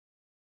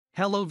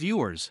Hello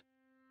viewers.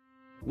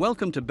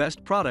 Welcome to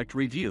Best Product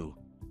Review.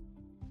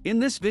 In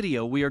this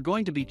video we are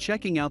going to be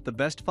checking out the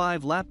best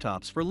 5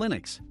 laptops for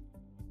Linux.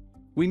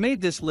 We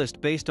made this list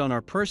based on our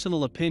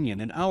personal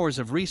opinion and hours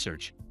of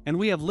research, and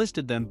we have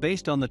listed them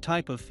based on the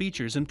type of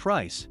features and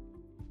price.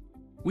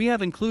 We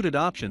have included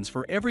options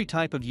for every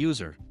type of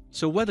user,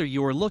 so whether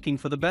you are looking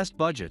for the best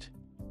budget.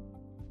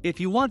 If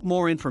you want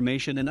more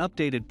information and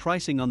updated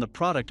pricing on the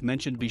product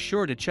mentioned, be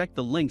sure to check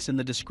the links in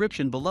the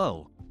description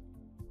below.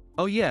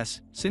 Oh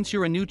yes, since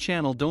you're a new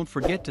channel, don't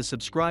forget to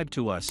subscribe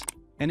to us,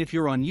 and if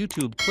you're on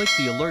YouTube, click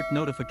the alert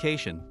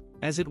notification,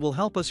 as it will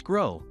help us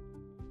grow.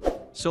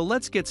 So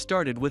let's get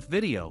started with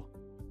video.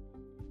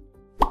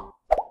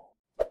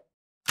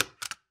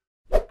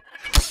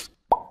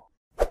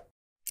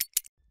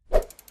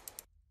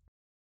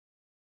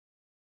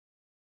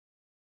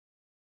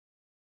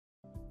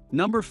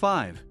 Number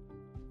 5.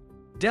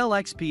 Dell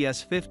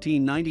XPS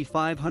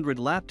 159500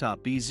 Laptop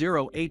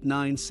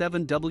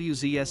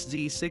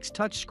B0897WZSZ6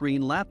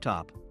 Touchscreen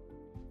Laptop.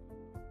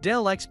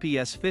 Dell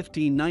XPS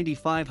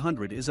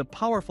 159500 is a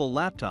powerful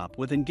laptop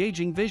with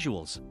engaging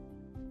visuals.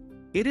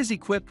 It is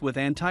equipped with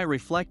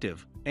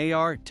anti-reflective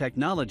AR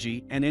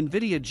technology and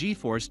NVIDIA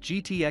GeForce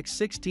GTX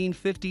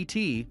 1650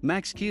 Ti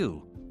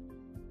Max-Q,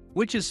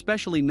 which is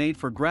specially made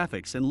for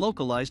graphics and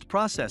localized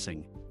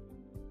processing.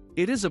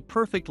 It is a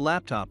perfect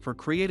laptop for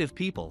creative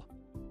people,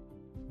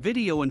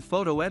 video and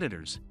photo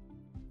editors,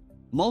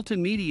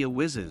 multimedia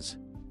whizzes,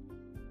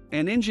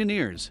 and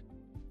engineers.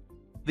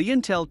 The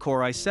Intel Core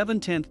i7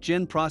 10th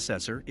Gen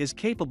processor is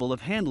capable of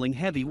handling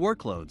heavy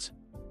workloads.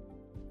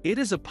 It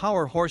is a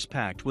power horse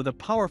packed with a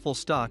powerful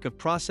stock of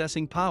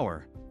processing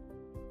power.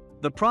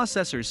 The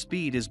processor's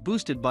speed is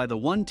boosted by the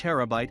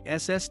 1TB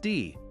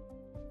SSD.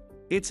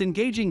 Its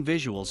engaging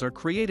visuals are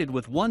created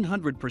with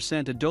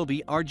 100%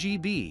 Adobe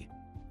RGB,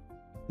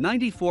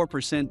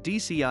 94%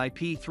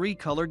 DCI-P3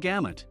 color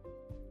gamut,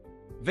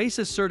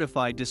 Asus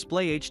certified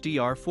display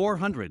HDR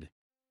 400,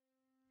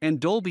 and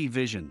Dolby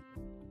Vision.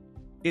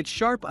 Its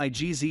sharp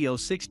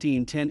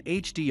IGZ-1610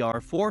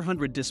 HDR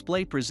 400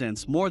 display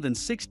presents more than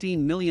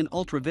 16 million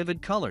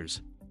ultra-vivid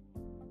colors.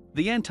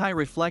 The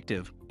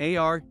anti-reflective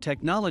AR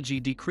technology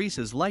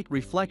decreases light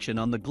reflection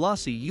on the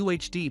glossy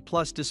UHD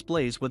Plus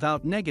displays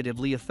without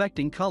negatively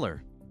affecting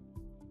color,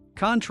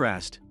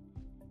 contrast,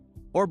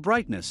 or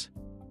brightness.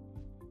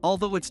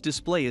 Although its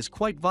display is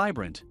quite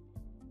vibrant,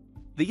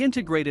 the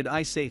integrated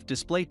eye-safe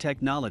display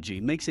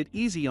technology makes it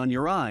easy on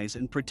your eyes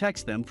and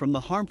protects them from the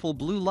harmful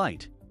blue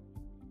light.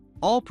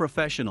 All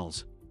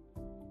professionals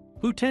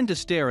who tend to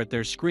stare at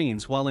their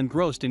screens while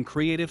engrossed in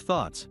creative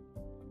thoughts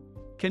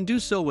can do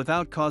so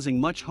without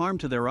causing much harm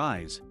to their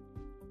eyes.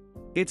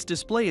 Its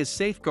display is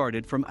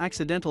safeguarded from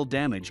accidental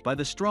damage by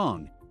the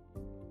strong,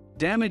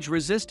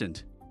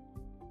 damage-resistant,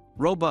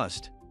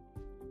 robust,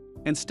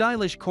 and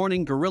stylish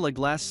Corning Gorilla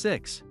Glass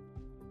 6.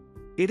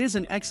 It is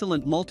an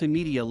excellent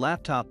multimedia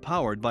laptop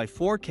powered by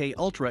 4K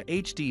Ultra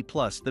HD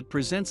Plus that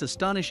presents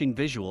astonishing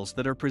visuals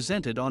that are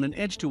presented on an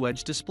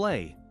edge-to-edge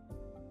display.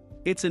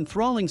 Its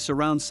enthralling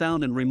surround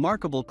sound and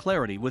remarkable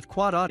clarity with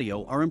quad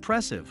audio are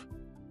impressive.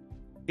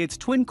 Its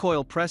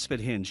twin-coil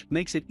press-fit hinge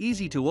makes it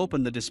easy to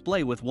open the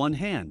display with one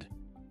hand.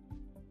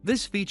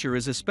 This feature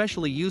is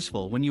especially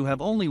useful when you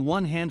have only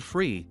one hand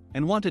free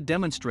and want to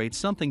demonstrate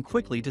something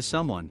quickly to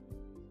someone.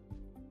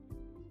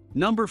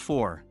 Number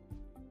 4.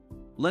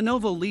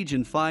 Lenovo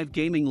Legion 5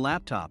 Gaming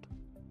Laptop.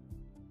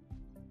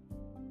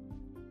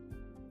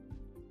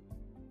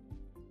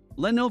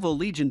 Lenovo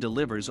Legion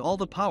delivers all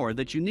the power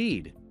that you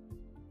need.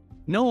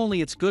 Not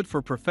only it's good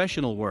for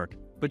professional work,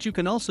 but you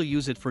can also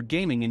use it for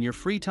gaming in your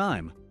free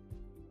time.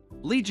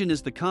 Legion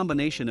is the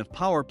combination of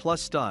power plus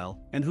style,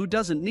 and who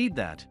doesn't need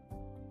that?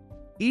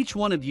 Each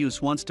one of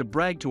us wants to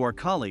brag to our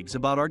colleagues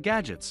about our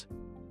gadgets.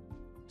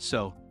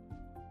 So,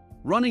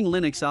 running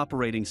Linux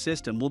operating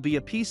system will be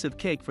a piece of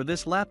cake for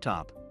this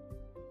laptop.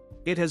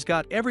 It has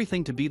got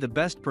everything to be the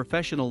best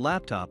professional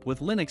laptop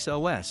with Linux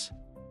OS.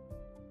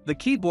 The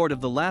keyboard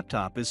of the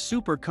laptop is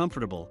super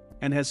comfortable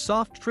and has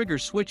soft trigger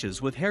switches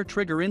with hair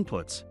trigger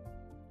inputs.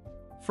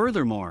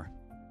 Furthermore,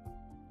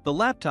 the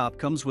laptop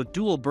comes with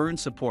dual burn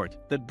support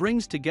that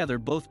brings together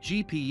both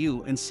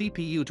GPU and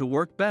CPU to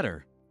work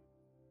better.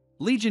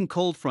 Legion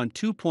Cold Front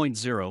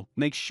 2.0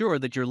 makes sure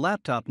that your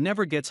laptop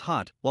never gets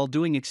hot while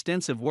doing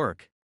extensive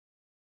work.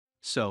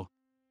 So,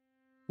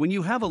 when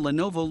you have a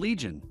Lenovo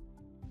Legion,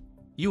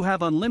 you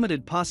have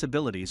unlimited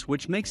possibilities,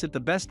 which makes it the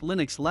best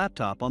Linux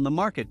laptop on the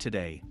market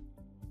today.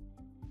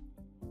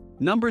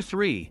 Number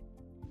 3.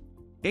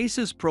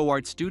 Asus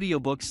ProArt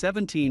StudioBook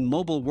 17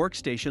 Mobile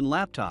Workstation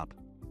Laptop.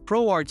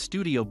 ProArt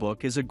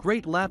StudioBook is a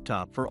great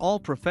laptop for all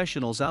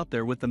professionals out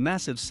there with the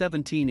massive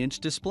 17-inch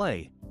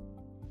display.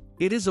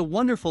 It is a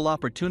wonderful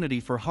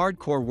opportunity for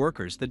hardcore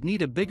workers that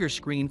need a bigger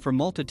screen for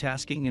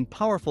multitasking and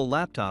powerful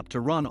laptop to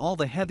run all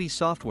the heavy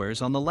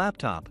softwares on the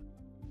laptop.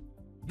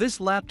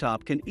 This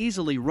laptop can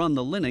easily run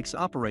the Linux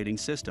operating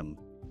system,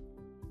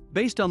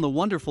 based on the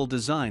wonderful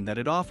design that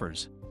it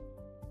offers,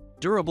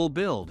 durable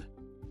build,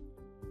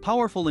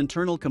 powerful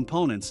internal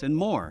components and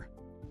more.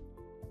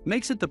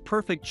 makes it the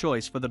perfect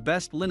choice for the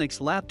best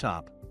Linux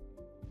laptop.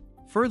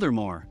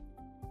 Furthermore,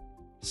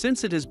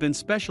 since it has been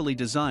specially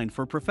designed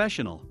for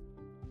professional,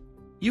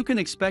 you can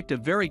expect a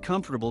very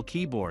comfortable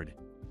keyboard,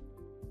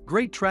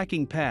 great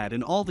tracking pad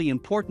and all the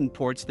important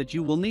ports that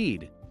you will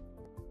need.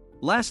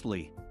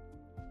 Lastly,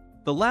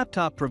 the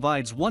laptop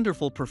provides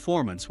wonderful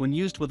performance when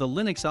used with a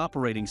Linux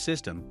operating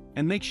system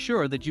and makes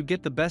sure that you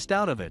get the best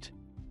out of it.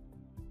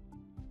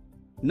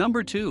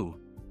 Number 2.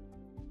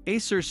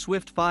 Acer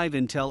Swift 5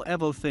 Intel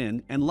Evo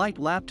Thin and Light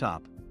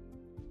Laptop.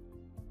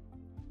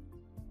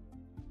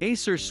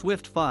 Acer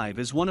Swift 5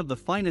 is one of the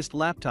finest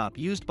laptops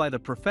used by the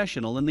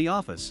professional in the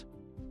office,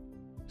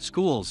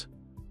 schools,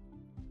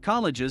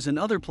 colleges and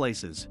other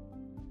places.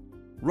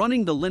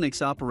 Running the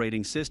Linux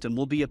operating system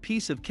will be a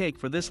piece of cake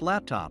for this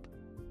laptop.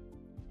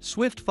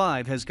 Swift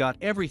 5 has got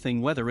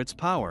everything, whether it's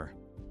power,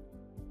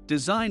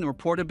 design or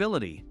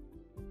portability.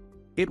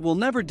 It will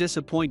never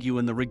disappoint you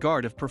in the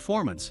regard of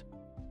performance.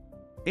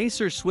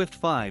 Acer Swift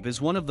 5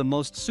 is one of the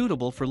most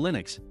suitable for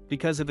Linux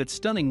because of its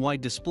stunning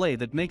wide display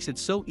that makes it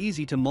so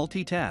easy to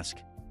multitask.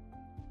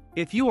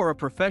 If you are a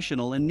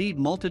professional and need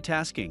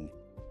multitasking,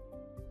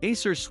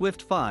 Acer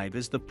Swift 5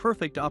 is the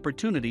perfect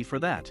opportunity for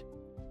that.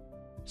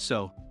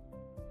 So,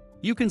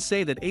 you can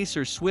say that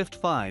Acer Swift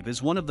 5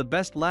 is one of the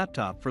best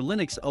laptops for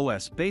Linux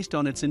OS based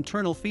on its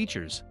internal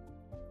features,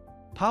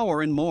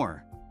 power and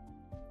more.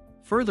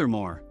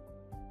 Furthermore,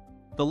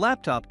 the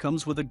laptop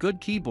comes with a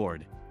good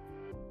keyboard,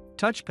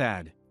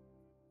 touchpad,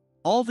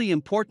 all the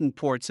important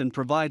ports and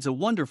provides a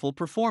wonderful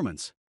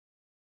performance.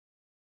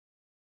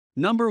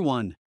 Number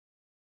 1.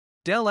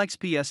 Dell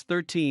XPS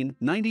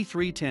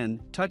 139310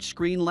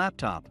 Touchscreen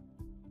Laptop.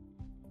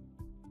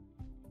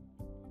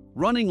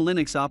 Running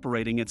Linux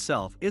operating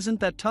itself isn't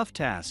that tough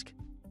task.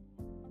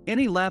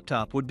 Any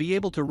laptop would be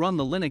able to run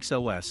the Linux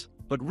OS,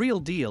 but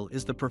real deal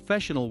is the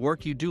professional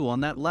work you do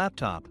on that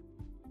laptop.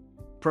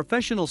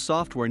 Professional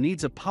software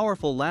needs a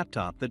powerful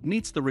laptop that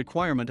meets the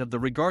requirement of the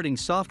regarding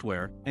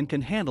software and can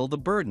handle the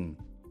burden.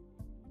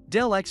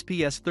 Dell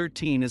XPS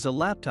 13 is a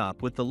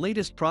laptop with the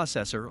latest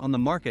processor on the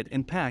market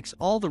and packs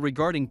all the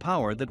regarding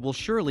power that will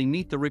surely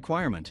meet the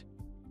requirement.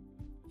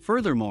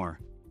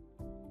 Furthermore,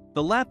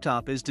 the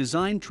laptop is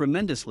designed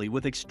tremendously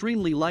with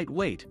extremely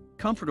lightweight,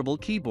 comfortable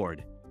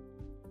keyboard,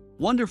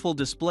 wonderful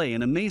display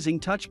and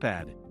amazing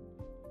touchpad.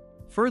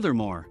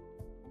 Furthermore,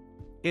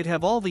 it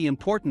have all the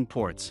important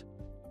ports,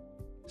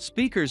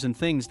 speakers and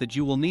things that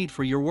you will need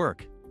for your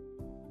work.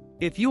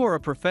 If you are a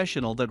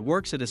professional that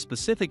works at a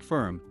specific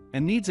firm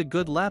and needs a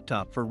good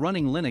laptop for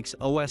running Linux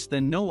OS,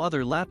 then no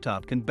other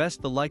laptop can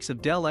best the likes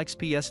of Dell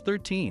XPS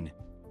 13.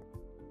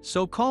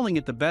 So calling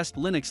it the best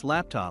Linux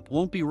laptop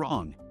won't be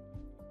wrong.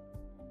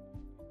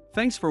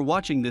 Thanks for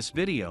watching this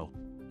video.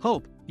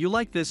 Hope you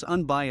like this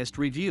unbiased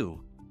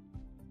review.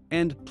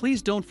 And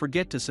please don't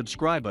forget to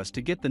subscribe us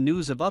to get the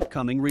news of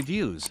upcoming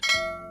reviews.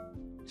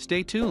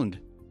 Stay tuned.